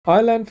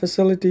Island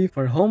facility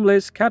for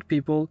homeless cat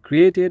people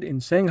created in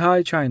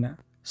Shanghai, China.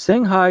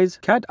 Shanghai's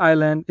Cat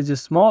Island is a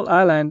small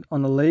island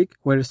on a lake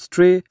where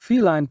stray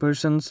feline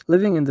persons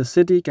living in the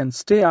city can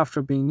stay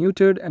after being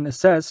neutered and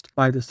assessed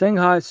by the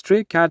Shanghai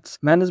Stray Cats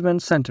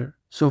Management Center.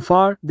 So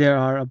far, there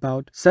are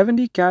about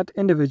 70 cat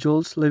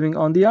individuals living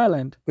on the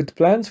island, with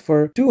plans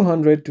for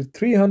 200 to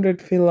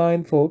 300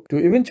 feline folk to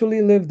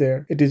eventually live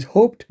there. It is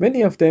hoped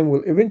many of them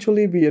will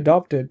eventually be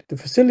adopted. The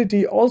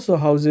facility also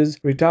houses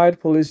retired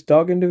police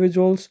dog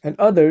individuals and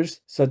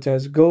others such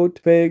as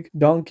goat, pig,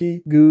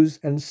 donkey, goose,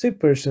 and sheep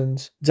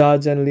persons. Jia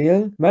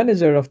Zhenliang,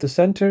 manager of the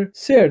center,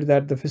 shared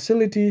that the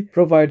facility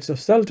provides a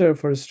shelter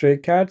for stray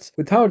cats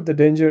without the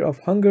danger of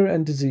hunger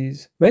and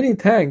disease. Many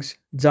thanks,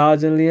 Jia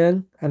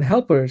Zhenliang and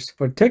helpers,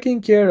 for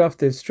taking care of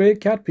the stray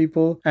cat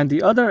people and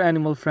the other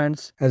animal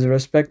friends as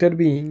respected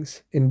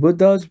beings. In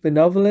Buddha's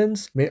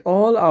benevolence, may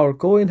all our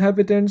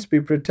co-inhabitants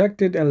be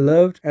protected and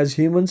loved as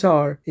humans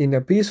are in a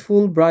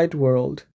peaceful, bright world.